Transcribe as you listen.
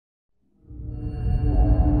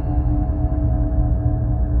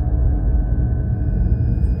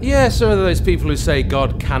Yeah, so are those people who say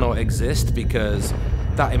God cannot exist because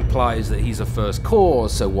that implies that he's a first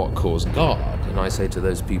cause, so what caused God? And I say to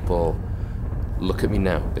those people, look at me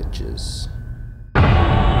now, bitches.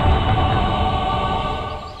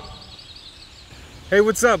 Hey,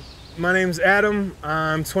 what's up? My name's Adam.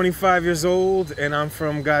 I'm 25 years old and I'm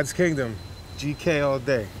from God's Kingdom. GK all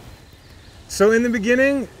day. So in the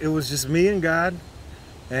beginning, it was just me and God,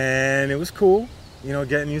 and it was cool, you know,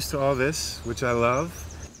 getting used to all this, which I love.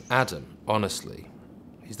 Adam, honestly,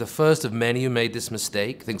 he's the first of many who made this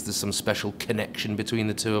mistake, thinks there's some special connection between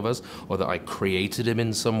the two of us, or that I created him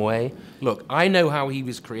in some way. Look, I know how he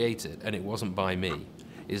was created, and it wasn't by me.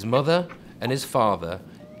 His mother and his father,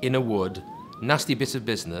 in a wood, nasty bit of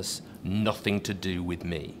business, nothing to do with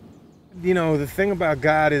me. You know, the thing about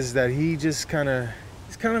God is that he's kind of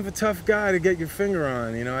a tough guy to get your finger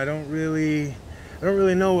on. You know, I don't really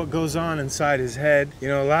know what goes on inside his head. You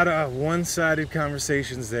know, a lot of one-sided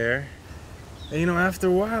conversations there. And, you know, after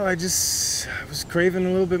a while, I was craving a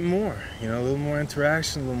little bit more. You know, a little more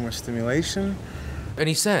interaction, a little more stimulation. And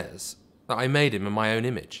he says that I made him in my own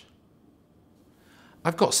image.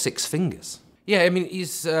 I've got 6 fingers. Yeah, I mean,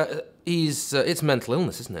 it's mental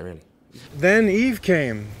illness, isn't it, really? Then Eve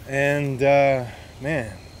came, and,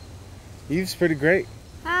 man, Eve's pretty great.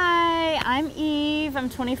 Hi, I'm Eve, I'm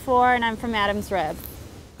 24, and I'm from Adam's Rib.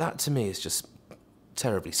 That, to me, is just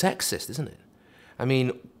terribly sexist, isn't it? I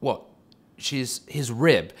mean, what? She's his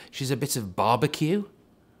rib. She's a bit of barbecue?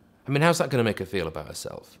 I mean, how's that going to make her feel about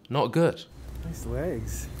herself? Not good. Nice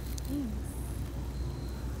legs.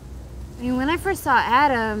 I mean, when I first saw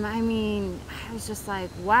Adam, I was just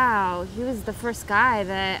like, wow, he was the first guy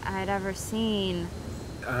that I'd ever seen.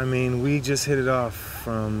 I mean, we just hit it off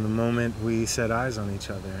from the moment we set eyes on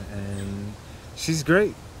each other, and she's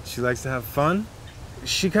great. She likes to have fun.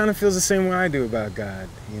 She kind of feels the same way I do about God,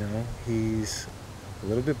 you know? He's a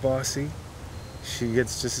little bit bossy. She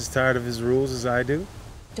gets just as tired of his rules as I do.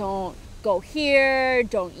 Don't go here,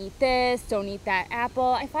 don't eat this, don't eat that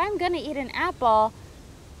apple. If I'm gonna eat an apple,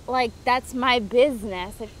 like, that's my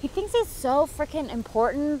business. He thinks he's so freaking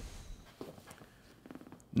important.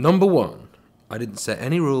 Number 1, I didn't set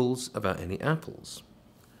any rules about any apples.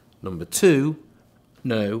 Number 2,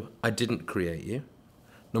 no, I didn't create you.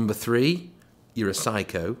 Number 3, you're a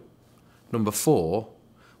psycho. Number 4,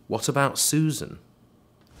 what about Susan?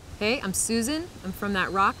 Hey, I'm Susan. I'm from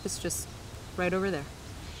that rock that's just right over there.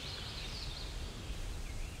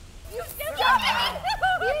 You He's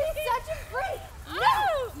such a freak!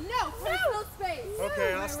 No, personal space.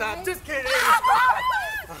 Okay, I'll stop. Just kidding.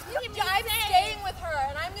 I'm staying with her,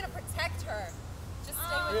 and I'm gonna protect her. Just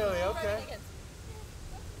stay with Really? her. Okay.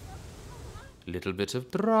 Little bit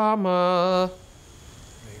of drama.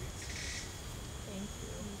 Thank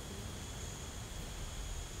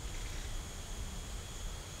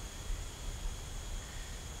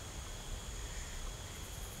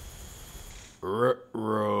you.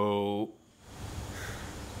 Ruh-roh.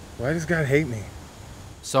 Why does God hate me?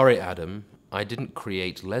 Sorry, Adam. I didn't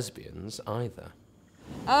create lesbians either.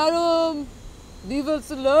 Adam, leave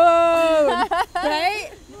us alone.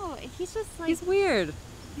 Right? No, he's just like... He's weird.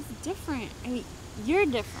 He's different. I mean, you're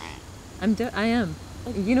different. I am.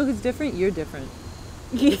 You know who's different? You're different.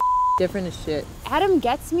 Different as shit. Adam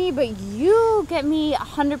gets me, but you get me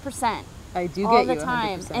 100%. I do all get the you 100%.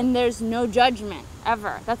 time, and there's no judgment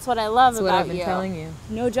ever. That's what I love That's about you. what I've been telling you.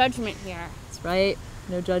 No judgment here. That's right.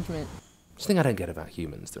 No judgment. This thing I don't get about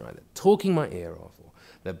humans, they're either talking my ear off, or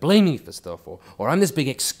they're blaming me for stuff, or I'm this big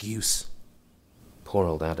excuse. Poor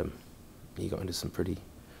old Adam. He got into some pretty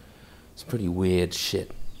weird shit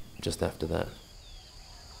just after that.